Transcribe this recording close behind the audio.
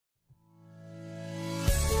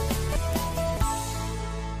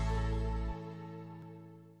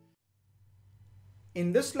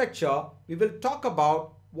In this lecture, we will talk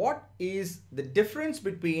about what is the difference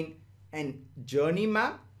between a journey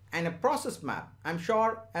map and a process map. I'm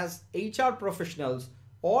sure as HR professionals,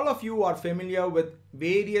 all of you are familiar with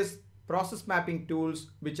various process mapping tools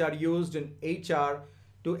which are used in HR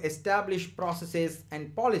to establish processes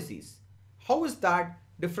and policies. How is that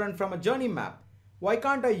different from a journey map? Why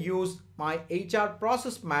can't I use my HR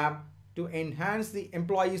process map to enhance the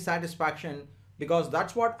employee satisfaction? Because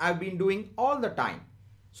that's what I've been doing all the time.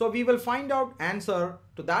 So we will find out answer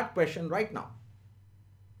to that question right now.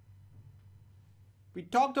 We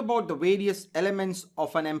talked about the various elements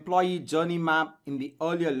of an employee journey map in the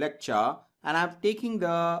earlier lecture, and I'm taking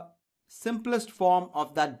the simplest form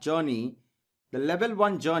of that journey, the level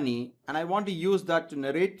 1 journey, and I want to use that to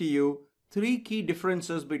narrate to you 3 key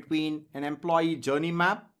differences between an employee journey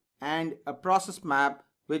map and a process map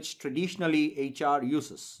which traditionally HR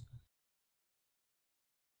uses.